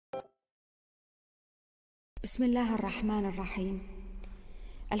بسم الله الرحمن الرحيم.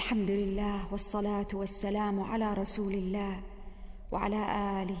 الحمد لله والصلاة والسلام على رسول الله وعلى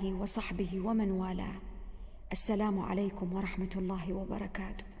آله وصحبه ومن والاه. السلام عليكم ورحمة الله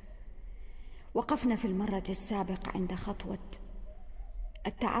وبركاته. وقفنا في المرة السابقة عند خطوة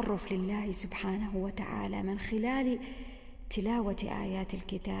التعرف لله سبحانه وتعالى من خلال تلاوة آيات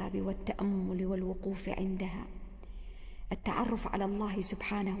الكتاب والتأمل والوقوف عندها. التعرف على الله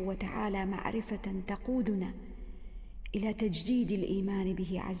سبحانه وتعالى معرفة تقودنا إلى تجديد الإيمان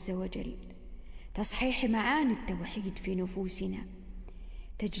به عز وجل، تصحيح معاني التوحيد في نفوسنا،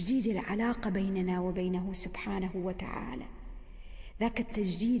 تجديد العلاقة بيننا وبينه سبحانه وتعالى، ذاك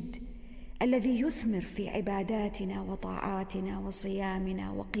التجديد الذي يثمر في عباداتنا وطاعاتنا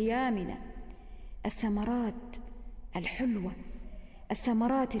وصيامنا وقيامنا الثمرات الحلوة،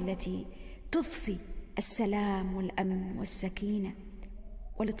 الثمرات التي تضفي السلام والأمن والسكينة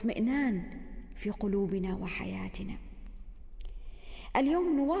والاطمئنان في قلوبنا وحياتنا.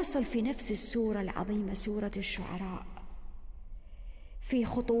 اليوم نواصل في نفس السورة العظيمة، سورة الشعراء، في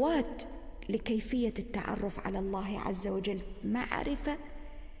خطوات لكيفية التعرف على الله عز وجل، معرفة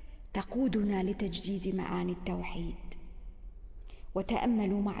تقودنا لتجديد معاني التوحيد.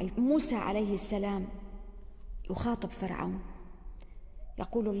 وتأملوا معي موسى عليه السلام يخاطب فرعون،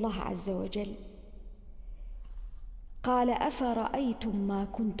 يقول الله عز وجل: قال أفرأيتم ما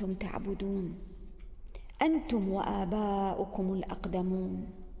كنتم تعبدون أنتم وآباؤكم الأقدمون.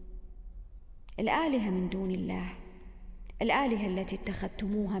 الآلهة من دون الله، الآلهة التي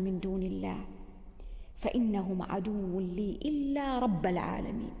اتخذتموها من دون الله، فإنهم عدو لي إلا رب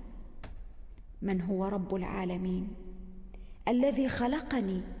العالمين. من هو رب العالمين؟ الذي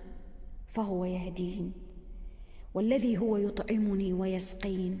خلقني فهو يهدين، والذي هو يطعمني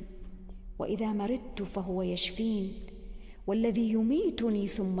ويسقين، وإذا مرضت فهو يشفين، والذي يميتني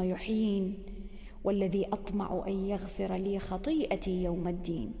ثم يحيين، والذي أطمع أن يغفر لي خطيئتي يوم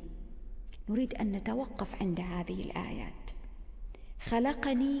الدين. نريد أن نتوقف عند هذه الآيات.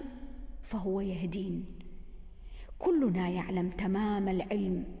 خلقني فهو يهدين. كلنا يعلم تمام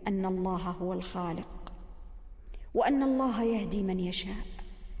العلم أن الله هو الخالق، وأن الله يهدي من يشاء،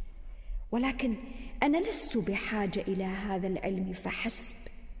 ولكن أنا لست بحاجة إلى هذا العلم فحسب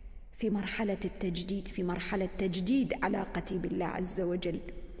في مرحلة التجديد، في مرحلة تجديد علاقتي بالله عز وجل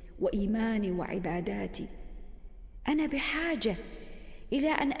وإيماني وعباداتي. أنا بحاجة إلى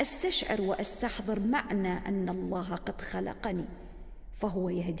أن أستشعر وأستحضر معنى أن الله قد خلقني فهو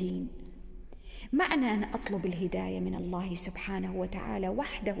يهدين، معنى أن أطلب الهداية من الله سبحانه وتعالى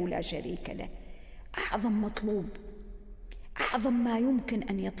وحده لا شريك له. أعظم مطلوب، أعظم ما يمكن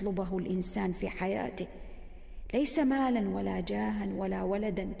أن يطلبه الإنسان في حياته، ليس مالا ولا جاها ولا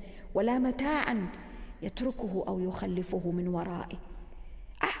ولدا ولا متاعا يتركه أو يخلفه من ورائه.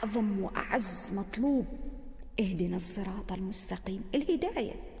 أعظم وأعز مطلوب اهدنا الصراط المستقيم،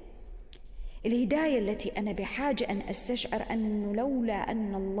 الهداية التي أنا بحاجة أن أستشعر أنه لولا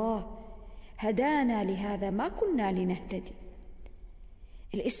أن الله هدانا لهذا ما كنا لنهتدي.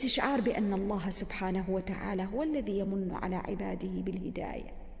 الاستشعار بأن الله سبحانه وتعالى هو الذي يمن على عباده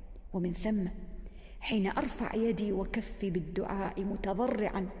بالهداية. ومن ثم حين أرفع يدي وكفي بالدعاء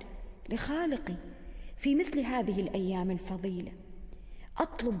متضرعا لخالقي في مثل هذه الأيام الفضيلة،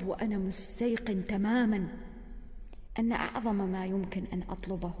 أطلب وأنا مستيقن تماما أن أعظم ما يمكن أن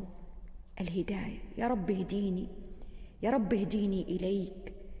أطلبه الهداية. يا رب اهديني، يا رب اهديني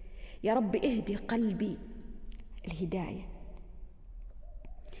إليك، يا رب اهدي قلبي. الهداية.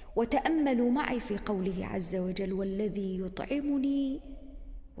 وتأملوا معي في قوله عز وجل: والذي يطعمني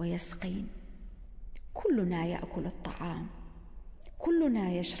ويسقين. كلنا يأكل الطعام،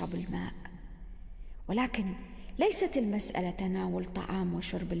 كلنا يشرب الماء، ولكن ليست المسألة تناول طعام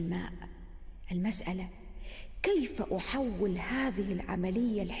وشرب الماء. المسألة كيف أحول هذه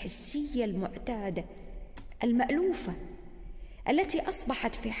العملية الحسية المعتادة المألوفة التي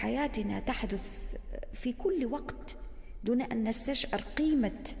أصبحت في حياتنا تحدث في كل وقت دون أن نستشعر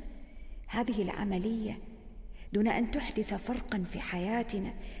قيمة هذه العملية، دون أن تحدث فرقا في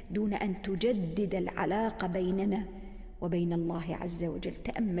حياتنا، دون أن تجدد العلاقة بيننا وبين الله عز وجل.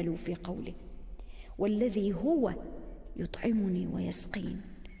 تأملوا في قوله: والذي هو يطعمني ويسقين.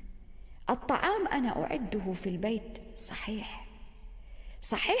 الطعام أنا أعده في البيت،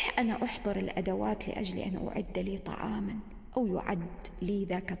 صحيح أنا أحضر الأدوات لأجل أن أعد لي طعاما أو يعد لي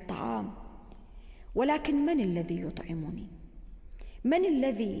ذاك الطعام، ولكن من الذي يطعمني؟ من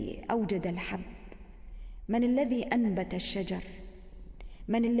الذي أوجد الحب؟ من الذي أنبت الشجر؟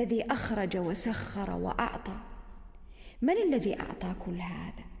 من الذي أخرج وسخر وأعطى؟ من الذي أعطى كل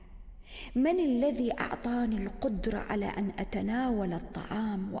هذا؟ من الذي أعطاني القدرة على أن أتناول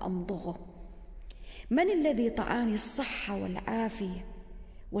الطعام وأمضغه؟ من الذي طعاني الصحة والعافية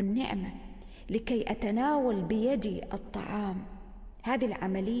والنعمة لكي أتناول بيدي الطعام؟ هذه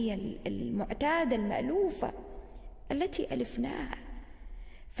العملية المعتادة المألوفة التي ألفناها،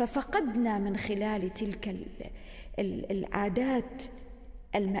 ففقدنا من خلال تلك العادات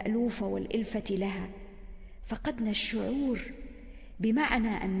المألوفة والإلفة لها، فقدنا الشعور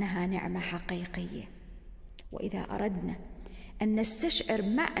بمعنى أنها نعمة حقيقية. وإذا أردنا أن نستشعر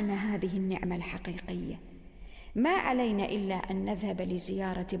معنى هذه النعمة الحقيقية، ما علينا إلا أن نذهب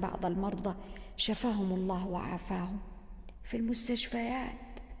لزيارة بعض المرضى شفاهم الله وعافاهم في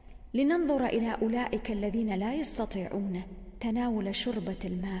المستشفيات، لننظر إلى أولئك الذين لا يستطيعون تناول شربة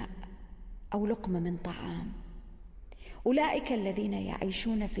الماء أو لقمة من طعام، أولئك الذين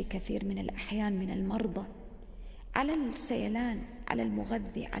يعيشون في كثير من الأحيان من المرضى على السيلان، على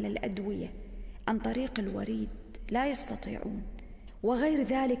المغذي، على الأدوية عن طريق الوريد، لا يستطيعون، وغير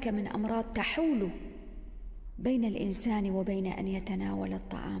ذلك من أمراض تحول بين الإنسان وبين أن يتناول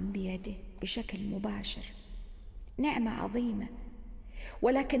الطعام بيده بشكل مباشر. نعمة عظيمة،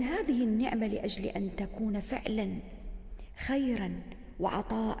 ولكن هذه النعمة لأجل أن تكون فعلا خيرا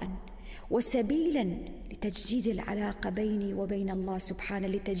وعطاء وسبيلا لتجديد العلاقة بيني وبين الله سبحانه،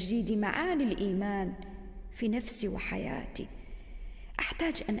 لتجديد معاني الإيمان في نفسي وحياتي،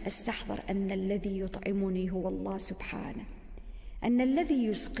 أحتاج أن أستحضر أن الذي يطعمني هو الله سبحانه، أن الذي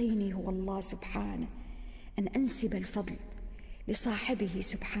يسقيني هو الله سبحانه، أن أنسب الفضل لصاحبه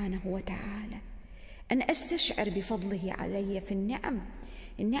سبحانه وتعالى، أن أستشعر بفضله علي في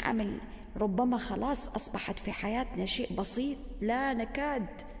النعم ربما خلاص أصبحت في حياتنا شيء بسيط، لا نكاد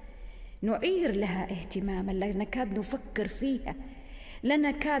نعير لها اهتماما، لا نكاد نفكر فيها، لا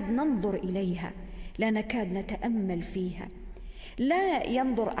نكاد ننظر إليها، لا نكاد نتأمل فيها. لا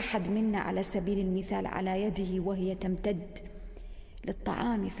ينظر أحد منا على سبيل المثال على يده وهي تمتد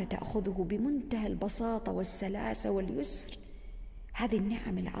للطعام فتأخذه بمنتهى البساطة والسلاسة واليسر. هذه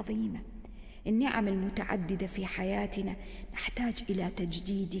النعم العظيمة، النعم المتعددة في حياتنا نحتاج إلى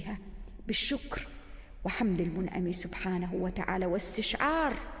تجديدها بالشكر وحمد المنعم سبحانه وتعالى،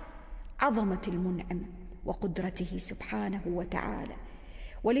 واستشعار عظمة المنعم وقدرته سبحانه وتعالى.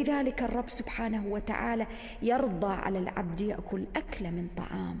 ولذلك الرب سبحانه وتعالى يرضى على العبد يأكل أكل من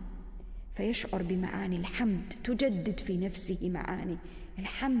طعام فيشعر بمعاني الحمد، تجدد في نفسه معاني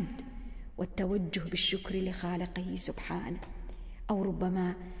الحمد والتوجه بالشكر لخالقه سبحانه، أو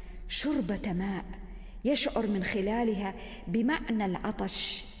ربما شربة ماء يشعر من خلالها بمعنى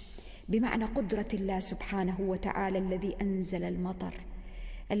العطش، بمعنى قدرة الله سبحانه وتعالى الذي أنزل المطر،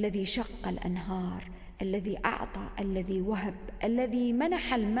 الذي شق الأنهار، الذي أعطى، الذي وهب، الذي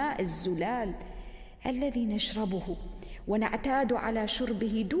منح الماء الزلال الذي نشربه ونعتاد على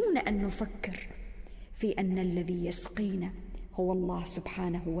شربه دون أن نفكر في أن الذي يسقينا هو الله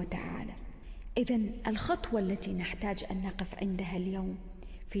سبحانه وتعالى. إذن الخطوة التي نحتاج أن نقف عندها اليوم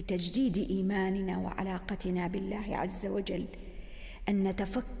في تجديد إيماننا وعلاقتنا بالله عز وجل أن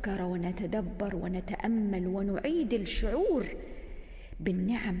نتفكر ونتدبر ونتأمل ونعيد الشعور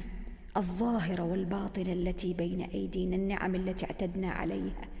بالنعم الظاهرة والباطنة التي بين أيدينا، النعم التي اعتدنا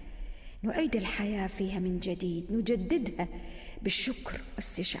عليها، نعيد الحياة فيها من جديد، نجددها بالشكر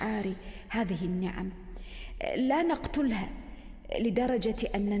واستشعار هذه النعم، لا نقتلها لدرجة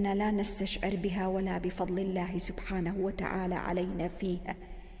أننا لا نستشعر بها ولا بفضل الله سبحانه وتعالى علينا فيها،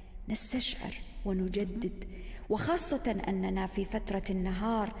 نستشعر ونجدد. وخاصة أننا في فترة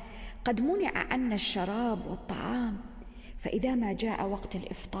النهار قد منع عنا الشراب والطعام، فإذا ما جاء وقت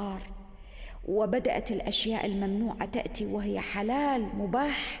الإفطار وبدأت الأشياء الممنوعة تأتي وهي حلال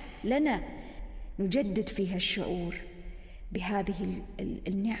مباح لنا، نجدد فيها الشعور بهذه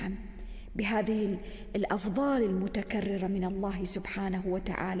النعم، بهذه الأفضال المتكررة من الله سبحانه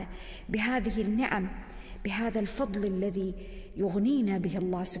وتعالى، بهذه النعم، بهذا الفضل الذي يغنينا به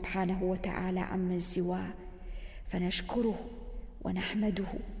الله سبحانه وتعالى عمن سواه، فنشكره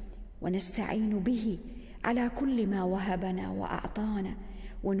ونحمده ونستعين به على كل ما وهبنا وأعطانا،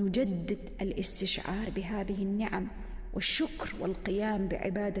 ونجدد الاستشعار بهذه النعم والشكر والقيام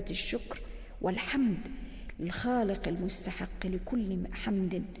بعبادة الشكر والحمد للخالق المستحق لكل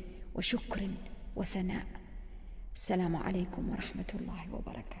حمد وشكر وثناء. السلام عليكم ورحمة الله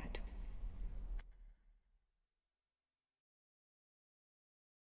وبركاته.